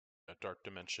a Dark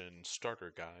Dimension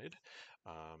starter guide.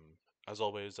 As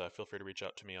always, feel free to reach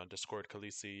out to me on Discord,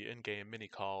 Khaleesi, in-game,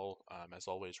 mini-call. As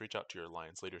always, reach out to your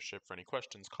Alliance leadership for any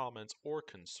questions, comments, or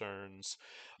concerns.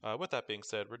 With that being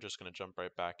said, we're just going to jump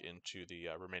right back into the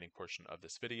remaining portion of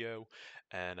this video.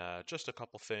 And just a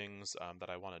couple things that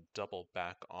I want to double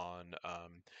back on.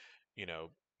 You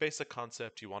know, basic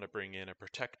concept, you want to bring in a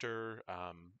protector,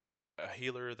 a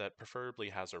healer that preferably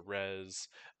has a res,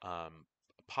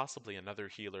 possibly another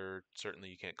healer. Certainly,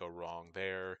 you can't go wrong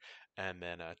there. And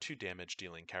then two damage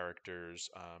dealing characters.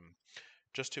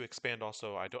 Just to expand,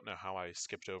 also, I don't know how I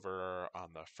skipped over on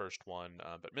the first one,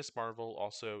 but Miss Marvel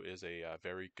also is a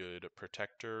very good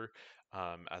protector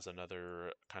as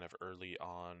another kind of early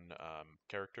on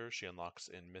character. She unlocks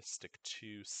in Mystic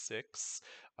 2 6.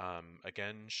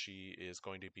 Again, she is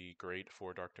going to be great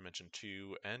for Dark Dimension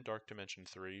 2 and Dark Dimension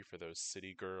 3 for those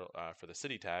for the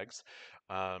city tags.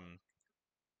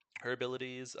 Her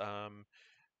abilities,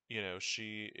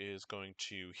 she is going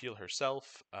to heal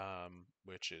herself,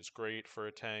 which is great for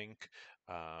a tank.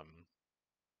 Um,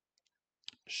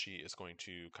 she is going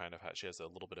to kind of she has a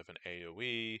little bit of an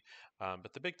AoE,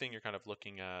 but the big thing you're kind of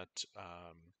looking at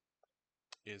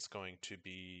is going to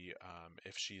be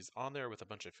if she's on there with a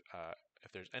bunch of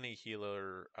if there's any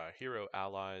hero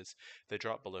allies, they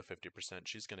drop below 50%.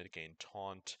 She's going to gain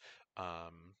taunt.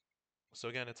 So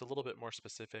again, it's a little bit more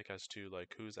specific as to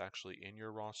like who's actually in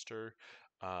your roster.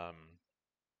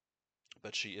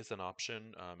 But she is an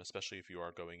option, especially if you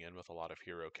are going in with a lot of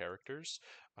hero characters.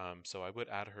 So I would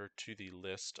add her to the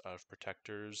list of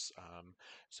protectors.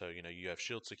 So, you have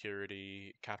Shield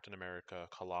Security, Captain America,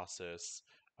 Colossus,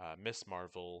 Miss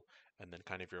Marvel, and then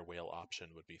kind of your whale option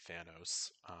would be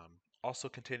Thanos. Also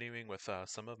continuing with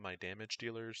some of my damage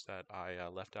dealers that I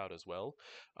left out as well.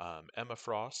 Emma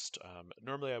Frost.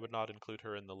 Normally I would not include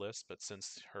her in the list, but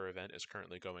since her event is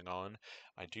currently going on,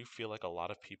 I do feel like a lot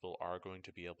of people are going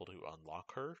to be able to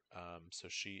unlock her. So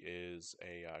she is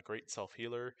a great self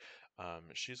healer.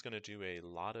 She's going to do a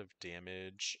lot of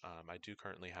damage. I do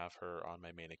currently have her on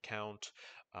my main account.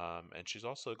 And she's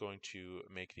also going to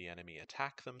make the enemy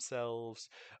attack themselves.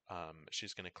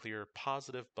 She's going to clear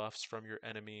positive buffs from your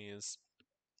enemies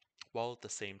while at the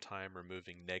same time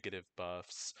removing negative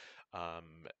buffs.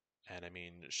 Um, and I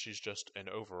mean, she's just an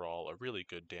overall a really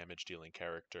good damage dealing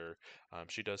character.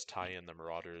 She does tie in the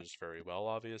Marauders very well,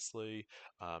 obviously,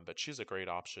 but she's a great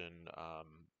option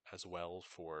as well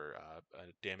for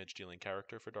a damage dealing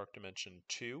character for Dark Dimension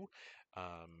 2.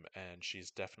 And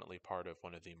she's definitely part of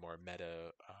one of the more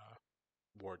meta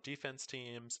war defense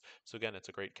teams. So again, it's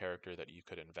a great character that you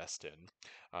could invest in.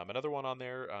 Another one on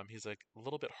there, he's a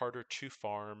little bit harder to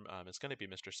farm. It's going to be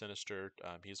Mr. Sinister.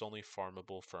 He's only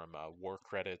farmable from war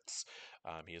credits.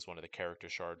 He is one of the character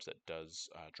shards that does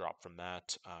drop from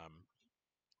that.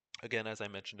 Again, as I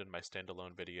mentioned in my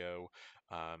standalone video,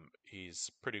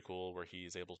 he's pretty cool where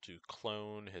he's able to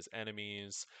clone his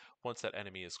enemies. Once that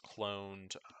enemy is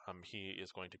cloned, he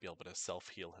is going to be able to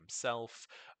self-heal himself.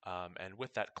 And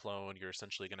with that clone, you're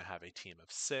essentially going to have a team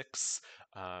of 6,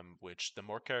 which the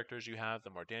more characters you have,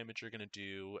 the more damage you're going to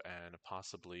do, and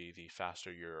possibly the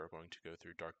faster you're going to go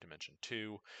through Dark Dimension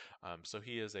 2. So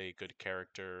he is a good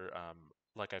character.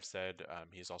 Like I've said,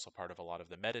 he's also part of a lot of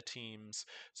the meta teams.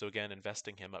 So again,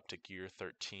 investing him up to Gear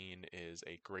 13 is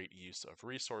a great use of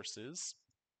resources.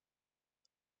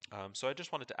 So I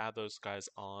just wanted to add those guys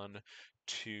on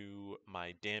to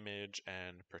my damage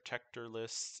and protector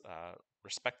lists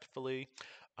respectfully.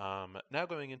 Now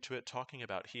going into it, talking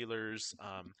about healers,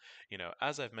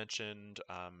 as I've mentioned,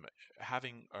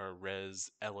 having a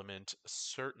res element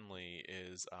certainly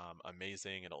is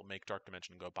amazing. It'll make Dark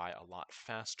Dimension go by a lot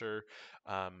faster.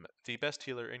 The best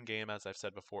healer in game, as I've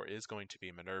said before, is going to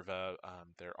be Minerva.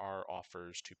 There are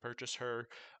offers to purchase her.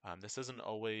 This isn't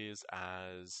always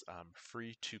as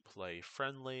free to play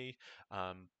friendly,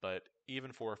 but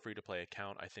even for a free to play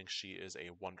account, I think she is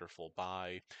a wonderful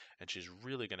buy, and she's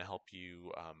really going to help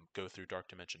you go through Dark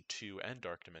Dimension 2 and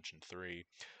Dark Dimension 3.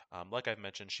 Like I've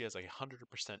mentioned, she has a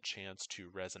 100% chance to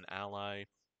res an ally.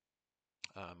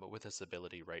 With this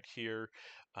ability right here.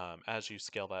 As you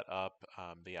scale that up,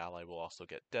 the ally will also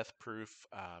get death proof,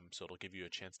 so it'll give you a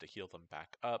chance to heal them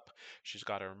back up. She's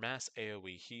got her mass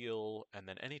AoE heal, and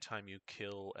then anytime you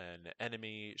kill an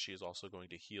enemy, she is also going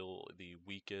to heal the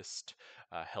weakest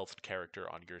health character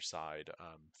on your side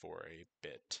for a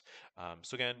bit.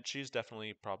 So again, she's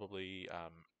definitely probably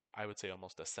I would say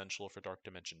almost essential for Dark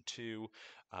Dimension 2.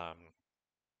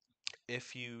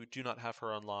 If you do not have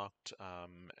her unlocked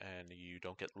and you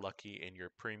don't get lucky in your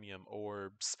premium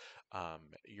orbs,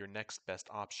 your next best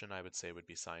option I would say would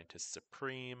be Scientist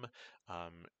Supreme.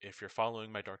 If you're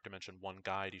following my Dark Dimension 1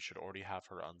 guide, you should already have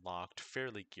her unlocked,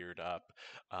 fairly geared up.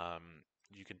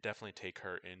 You can definitely take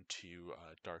her into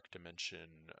Dark Dimension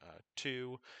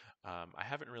 2. I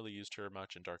haven't really used her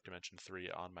much in Dark Dimension 3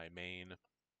 on my main,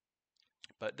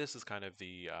 but this is kind of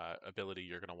the ability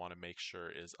you're going to want to make sure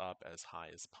is up as high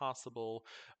as possible.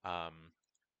 Um,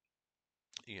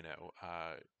 you know,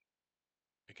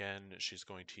 again, she's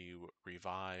going to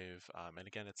revive, and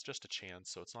again, it's just a chance,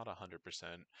 so it's not 100%.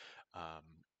 Um,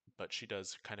 but she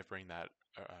does kind of bring that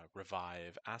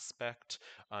revive aspect.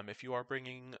 If you are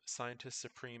bringing Scientist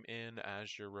Supreme in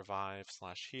as your revive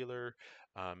slash healer,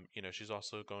 she's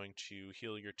also going to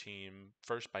heal your team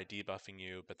first by debuffing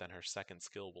you, but then her second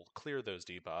skill will clear those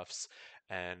debuffs.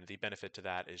 And the benefit to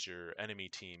that is your enemy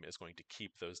team is going to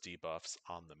keep those debuffs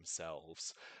on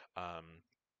themselves.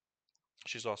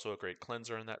 She's also a great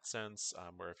cleanser in that sense,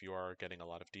 where if you are getting a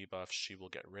lot of debuffs, she will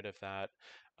get rid of that.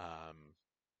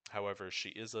 However, she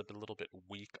is a little bit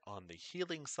weak on the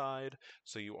healing side,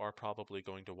 so you are probably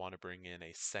going to want to bring in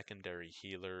a secondary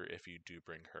healer if you do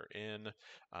bring her in.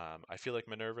 I feel like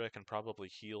Minerva can probably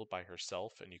heal by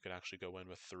herself, and you can actually go in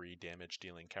with 3 damage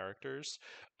dealing characters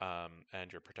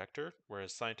and your protector,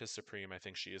 whereas Scientist Supreme, I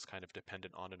think she is kind of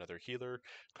dependent on another healer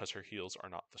because her heals are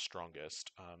not the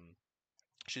strongest.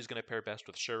 She's going to pair best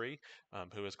with Shuri,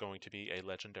 who is going to be a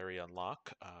legendary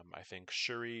unlock. I think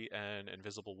Shuri and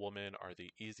Invisible Woman are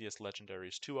the easiest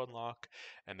legendaries to unlock,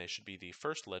 and they should be the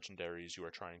first legendaries you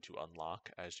are trying to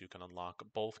unlock, as you can unlock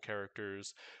both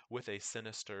characters with a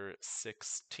Sinister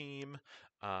 6 team.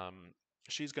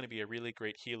 She's going to be a really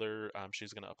great healer.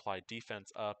 She's going to apply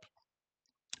defense up.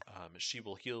 She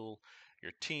will heal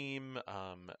your team,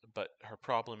 but her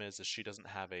problem is she doesn't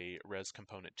have a res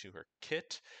component to her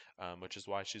kit, which is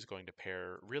why she's going to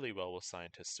pair really well with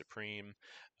Scientist Supreme.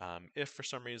 If for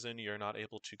some reason you're not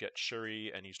able to get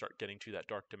Shuri and you start getting to that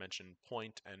Dark Dimension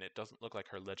point and it doesn't look like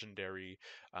her legendary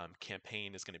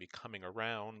campaign is going to be coming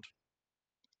around,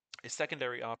 a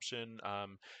secondary option,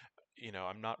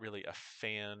 I'm not really a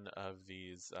fan of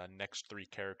these next 3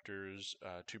 characters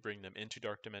to bring them into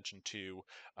Dark Dimension 2.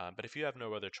 But if you have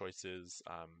no other choices,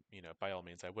 by all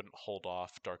means, I wouldn't hold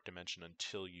off Dark Dimension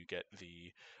until you get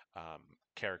the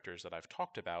characters that I've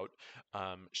talked about.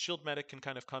 Shield Medic can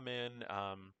kind of come in.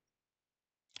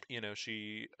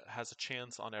 She has a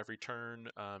chance on every turn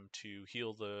to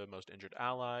heal the most injured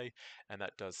ally, and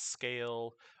that does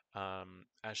scale.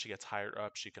 As she gets higher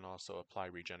up, she can also apply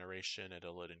regeneration.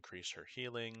 It'll increase her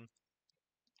healing.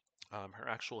 Her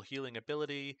actual healing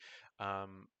ability,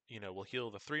 will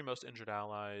heal the 3 most injured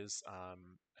allies,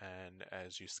 and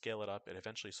as you scale it up, it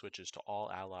eventually switches to all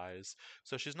allies.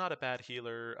 So she's not a bad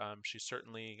healer. She's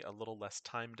certainly a little less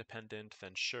time dependent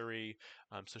than Shuri,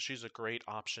 so she's a great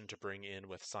option to bring in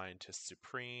with Scientist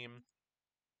Supreme.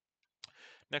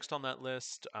 Next on that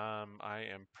list, I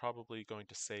am probably going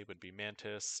to say would be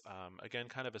Mantis. Again,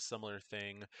 kind of a similar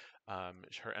thing.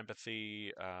 Her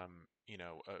empathy,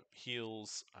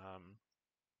 heals.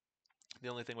 The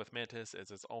only thing with Mantis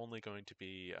is it's only going to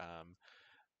be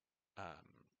um,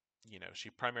 she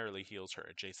primarily heals her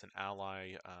adjacent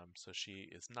ally, so she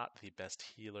is not the best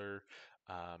healer.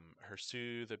 Her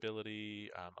soothe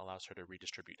ability allows her to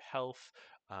redistribute health,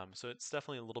 so it's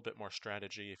definitely a little bit more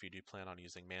strategy if you do plan on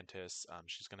using Mantis.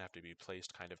 She's going to have to be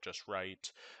placed kind of just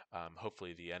right.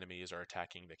 Hopefully, the enemies are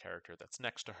attacking the character that's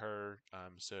next to her.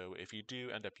 So if you do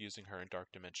end up using her in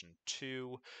Dark Dimension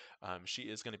 2, she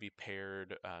is going to be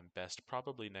paired best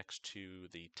probably next to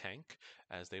the tank,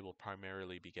 as they will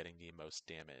primarily be getting the most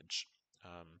damage.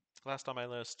 Last on my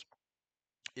list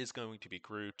is going to be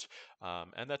Groot,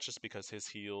 and that's just because his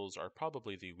heals are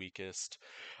probably the weakest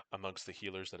amongst the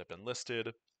healers that have been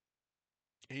listed.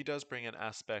 He does bring an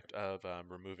aspect of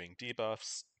removing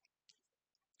debuffs.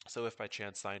 So if by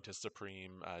chance Scientist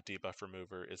Supreme debuff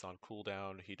remover is on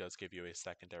cooldown, he does give you a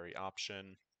secondary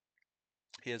option.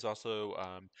 He is also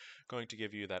going to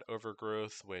give you that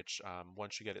overgrowth, which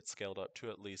once you get it scaled up to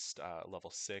at least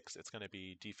level 6, it's going to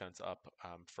be defense up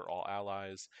for all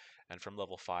allies, and from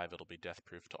level 5, it'll be death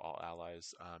proof to all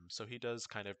allies. So he does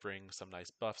kind of bring some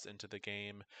nice buffs into the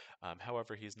game.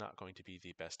 However, he's not going to be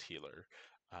the best healer.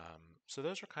 So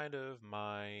those are kind of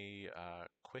my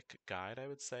quick guide, I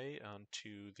would say,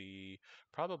 to the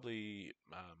probably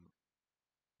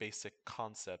basic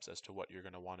concepts as to what you're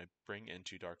going to want to bring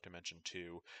into Dark Dimension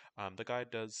 2. The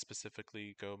guide does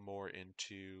specifically go more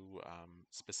into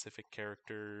specific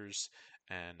characters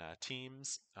and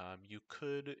teams. You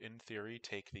could, in theory,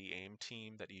 take the AIM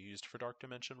team that you used for Dark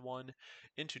Dimension 1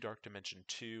 into Dark Dimension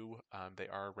 2. They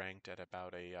are ranked at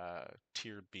about a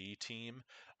tier B team.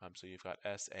 So you've got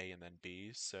S, A, and then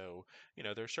B. So,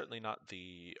 they're certainly not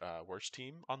the worst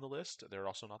team on the list. They're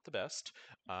also not the best,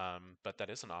 but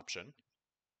that is an option.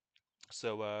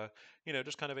 So,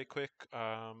 just kind of a quick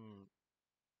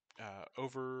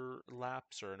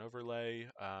overlaps or an overlay.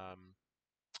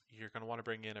 You're going to want to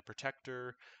bring in a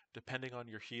protector. Depending on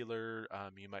your healer,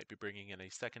 you might be bringing in a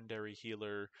secondary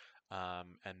healer.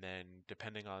 And then,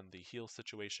 depending on the heal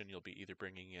situation, you'll be either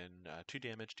bringing in 2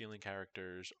 damage dealing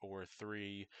characters or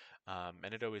 3.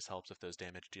 And it always helps if those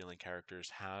damage dealing characters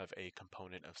have a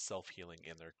component of self healing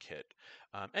in their kit.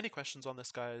 Any questions on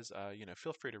this, guys?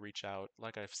 Feel free to reach out.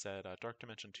 Like I've said, Dark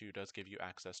Dimension 2 does give you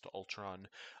access to Ultron,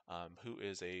 who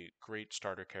is a great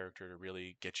starter character to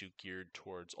really get you geared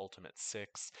towards Ultimate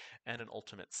 6 and an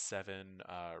Ultimate 7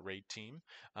 raid team.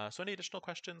 So any additional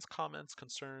questions, comments,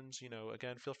 concerns,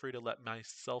 again, feel free to let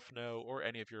myself know or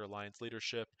any of your Alliance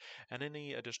leadership. And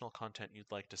any additional content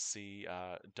you'd like to see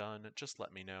done, just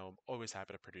let me know. I'm always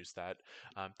happy to produce that.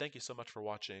 Thank you so much for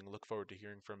watching. Look forward to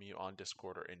hearing from you on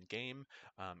Discord or in-game.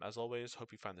 As always,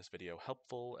 hope you find this video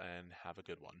helpful and have a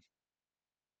good one.